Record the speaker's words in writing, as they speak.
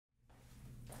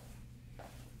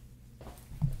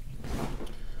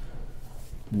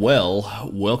Well,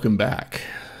 welcome back.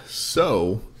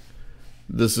 So,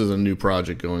 this is a new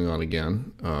project going on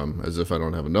again. As if I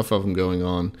don't have enough of them going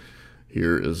on,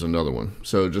 here is another one.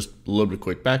 So, just a little bit of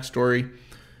quick backstory.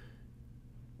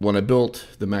 When I built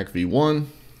the Mac V1,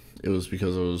 it was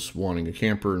because I was wanting a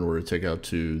camper in order to take out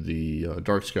to the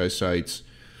dark sky sites.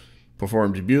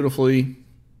 Performed beautifully,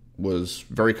 was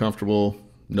very comfortable,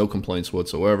 no complaints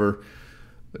whatsoever.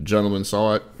 A gentleman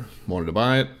saw it, wanted to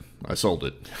buy it. I sold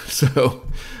it. So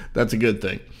that's a good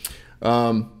thing.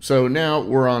 So now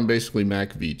we're on basically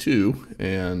Mac v.2.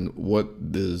 And what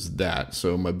is that?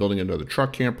 So am I building another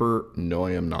truck camper? No,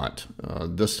 I am not.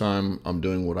 This time I'm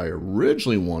doing what I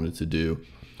originally wanted to do,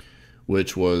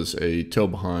 which was a tow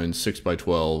behind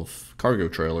 6x12 cargo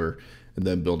trailer and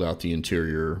then build out the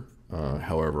interior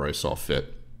however I saw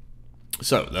fit.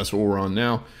 So that's what we're on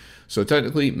now. So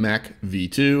technically Mac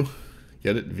v2,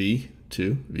 get it?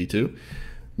 V2.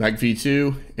 Mac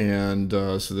v2, and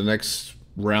so the next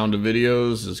round of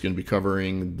videos is going to be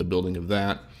covering the building of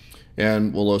that,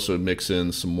 and we'll also mix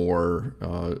in some more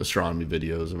astronomy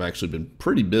videos. I've actually been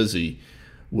pretty busy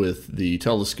with the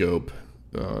telescope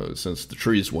since the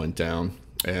trees went down,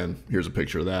 and here's a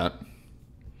picture of that.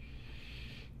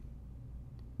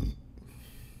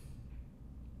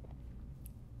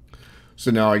 So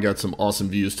now I got some awesome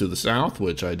views to the south,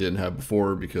 which I didn't have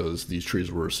before because these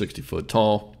trees were 60 foot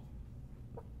tall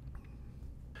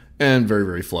and very,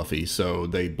 very fluffy, so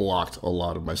they blocked a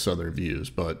lot of my southern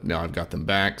views, but now I've got them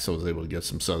back, so I was able to get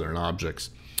some southern objects.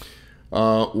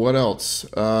 What else?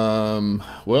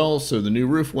 Well, so the new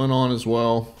roof went on as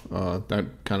well. That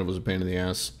kind of was a pain in the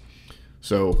ass,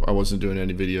 so I wasn't doing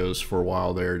any videos for a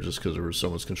while there just because there was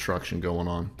so much construction going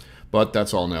on, but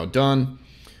that's all now done.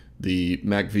 The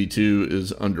Mac v2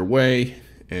 is underway,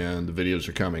 and the videos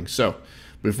are coming. So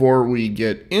before we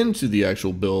get into the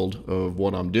actual build of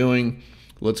what I'm doing,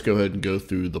 let's go ahead and go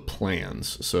through the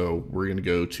plans. So we're going to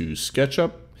go to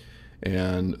SketchUp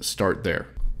and start there.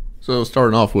 So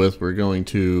starting off with, we're going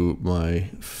to my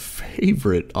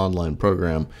favorite online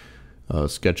program,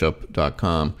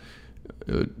 SketchUp.com.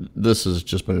 This has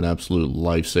just been an absolute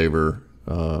lifesaver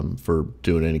for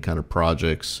doing any kind of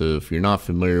projects. So if you're not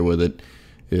familiar with it,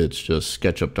 it's just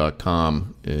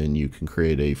SketchUp.com, and you can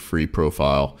create a free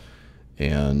profile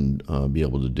and be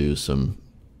able to do some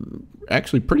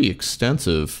actually pretty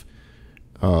extensive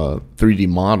 3D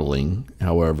modeling.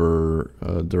 However,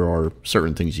 there are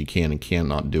certain things you can and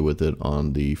cannot do with it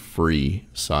on the free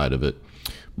side of it.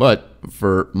 But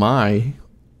for my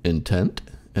intent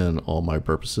and all my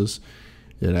purposes,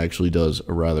 it actually does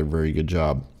a rather very good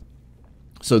job.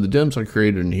 So the dims I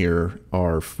created in here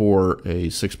are for a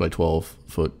 6x12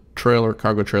 foot trailer,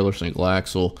 cargo trailer, single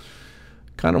axle.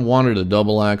 Kind of wanted a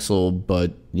double axle,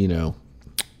 but you know,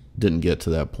 didn't get to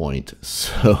that point,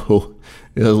 so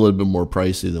it was a little bit more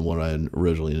pricey than what I had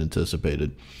originally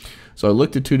anticipated. So I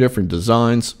looked at two different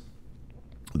designs.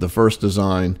 The first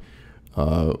design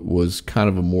was kind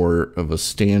of a more of a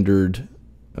standard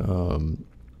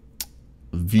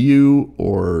view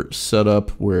or setup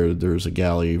where there's a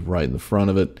galley right in the front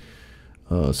of it,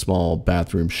 a small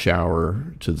bathroom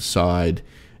shower to the side,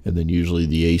 and then usually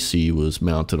the AC was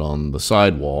mounted on the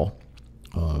sidewall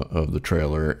of the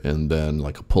trailer, and then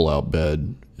like a pull-out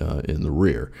bed in the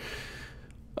rear.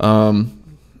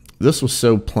 This was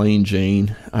so plain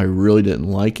Jane, I really didn't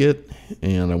like it,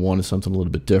 and I wanted something a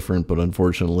little bit different, but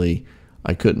unfortunately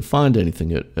I couldn't find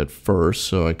anything at first,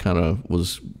 so I kind of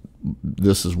was,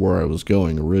 this is where I was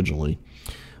going originally.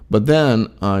 But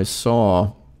then I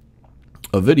saw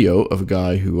a video of a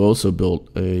guy who also built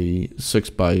a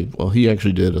he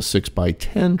actually did a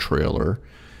 6x10 trailer,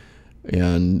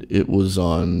 and it was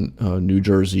on New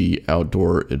Jersey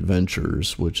Outdoor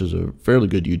Adventures, which is a fairly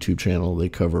good YouTube channel. They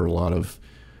cover a lot of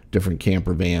different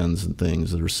camper vans and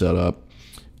things that are set up.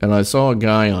 And I saw a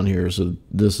guy on here, so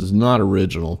this is not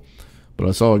original, but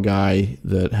I saw a guy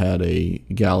that had a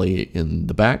galley in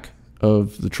the back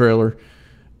of the trailer,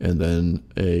 and then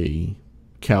a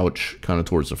couch kind of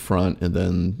towards the front, and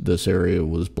then this area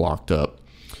was blocked up.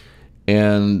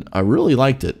 And I really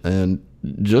liked it, and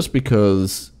just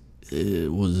because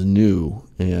it was new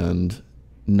and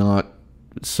not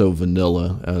so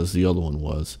vanilla as the other one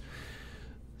was.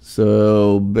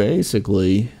 So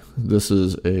basically, this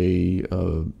is a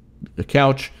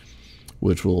couch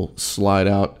which will slide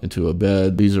out into a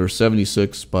bed. These are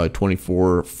 76 by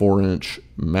 24 4-inch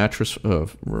mattress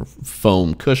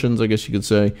foam cushions, I guess you could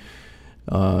say.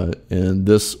 And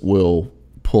this will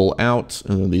pull out,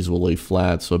 and then these will lay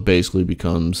flat, so it basically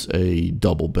becomes a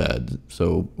double bed,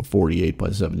 so 48 by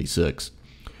 76.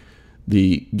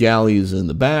 The galley is in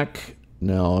the back.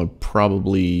 Now I'm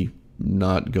probably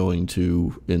not going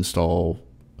to install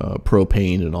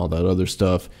propane and all that other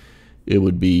stuff, it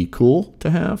would be cool to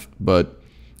have. But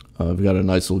I've got a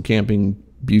nice little camping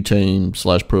butane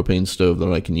 / propane stove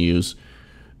that I can use.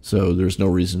 So there's no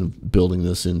reason of building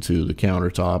this into the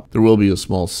countertop. There will be a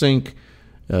small sink,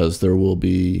 as there will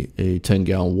be a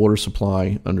 10-gallon water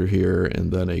supply under here,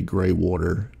 and then a gray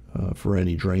water for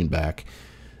any drain back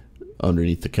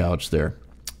underneath the couch there.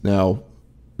 Now,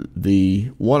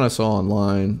 the one I saw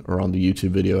online or on the YouTube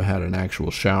video had an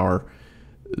actual shower.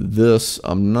 This,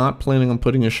 I'm not planning on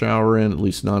putting a shower in, at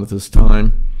least not at this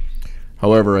time.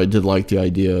 However, I did like the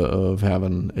idea of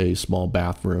having a small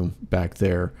bathroom back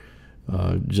there,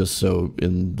 just so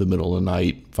in the middle of the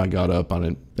night, if I got up on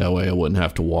it, that way I wouldn't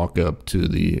have to walk up to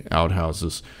the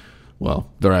outhouses.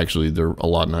 Well, they're a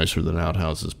lot nicer than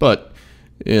outhouses, but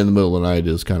in the middle of the night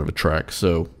is kind of a trek.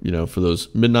 So, you know, for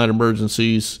those midnight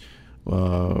emergencies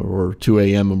or 2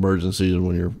 a.m. emergencies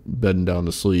when you're bedding down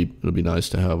to sleep, it'll be nice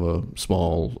to have a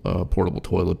small portable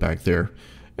toilet back there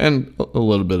and a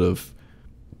little bit of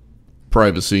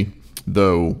privacy.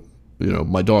 Though, you know,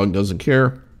 my dog doesn't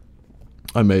care.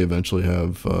 I may eventually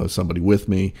have somebody with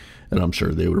me, and I'm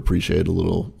sure they would appreciate a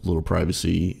little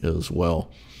privacy as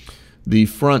well. The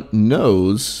front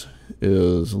nose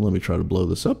is, let me try to blow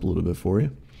this up a little bit for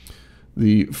you.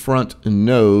 The front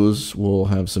nose will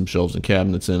have some shelves and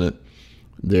cabinets in it.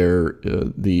 There,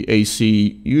 the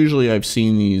AC, usually I've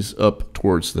seen these up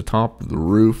towards the top of the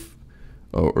roof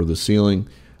or the ceiling.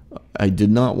 I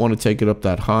did not want to take it up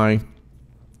that high.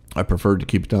 I preferred to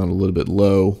keep it down a little bit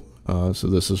low. So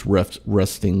this is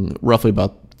resting roughly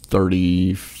about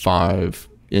 35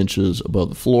 inches above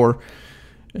the floor,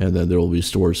 and then there will be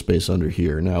storage space under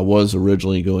here. Now, I was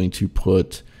originally going to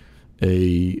put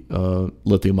a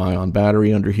lithium-ion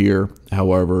battery under here.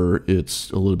 However, it's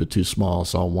a little bit too small,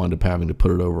 so I'll wind up having to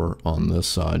put it over on this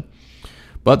side.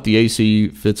 But the AC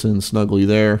fits in snugly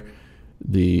there.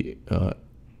 The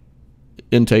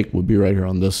intake would be right here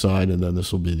on this side, and then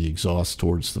this will be the exhaust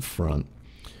towards the front.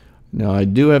 Now, I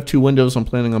do have 2 windows I'm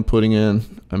planning on putting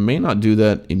in. I may not do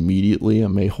that immediately. I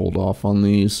may hold off on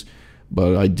these,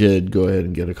 but I did go ahead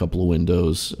and get a couple of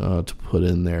windows to put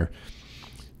in there.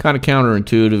 Kind of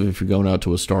counterintuitive if you're going out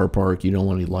to a star park. You don't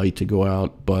want any light to go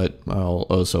out, but I'll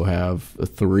also have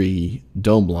 3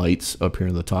 dome lights up here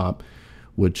in the top,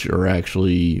 which are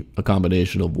actually a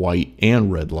combination of white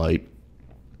and red light.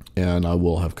 And I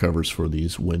will have covers for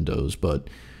these windows, but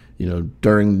you know,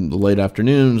 during the late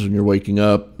afternoons when you're waking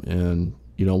up and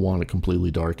you don't want it completely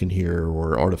dark in here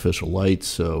or artificial lights,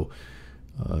 so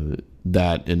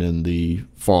that, and in the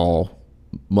fall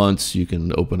months you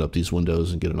can open up these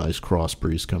windows and get a nice cross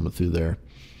breeze coming through there.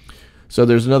 So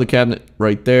there's another cabinet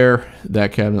right there.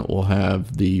 That cabinet will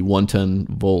have the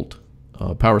 110 volt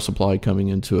power supply coming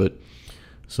into it,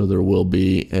 so there will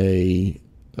be a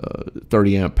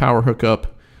 30 amp power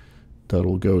hookup that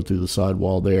will go through the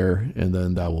sidewall there, and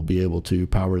then that will be able to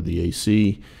power the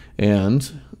AC,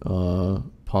 and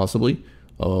possibly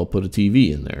I'll put a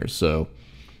TV in there. So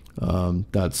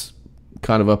that's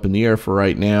kind of up in the air for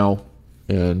right now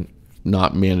and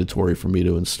not mandatory for me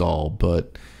to install,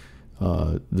 but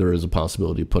there is a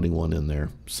possibility of putting one in there.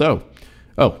 So,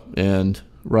 oh, and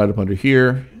right up under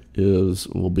here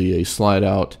will be a slide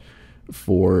out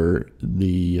for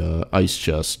the ice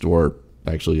chest, or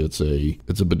actually, it's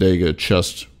a bodega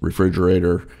chest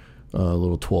refrigerator, a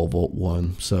little 12-volt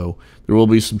one. So there will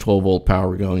be some 12-volt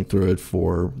power going through it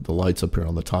for the lights up here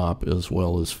on the top, as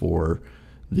well as for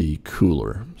the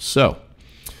cooler. So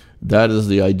that is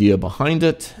the idea behind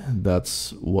it.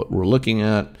 That's what we're looking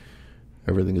at.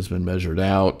 Everything has been measured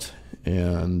out,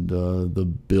 and the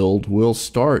build will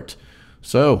start.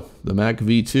 So the Mac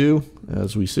V2,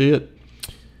 as we see it,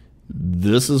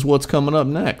 this is what's coming up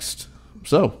next.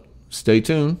 So stay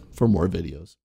tuned for more videos.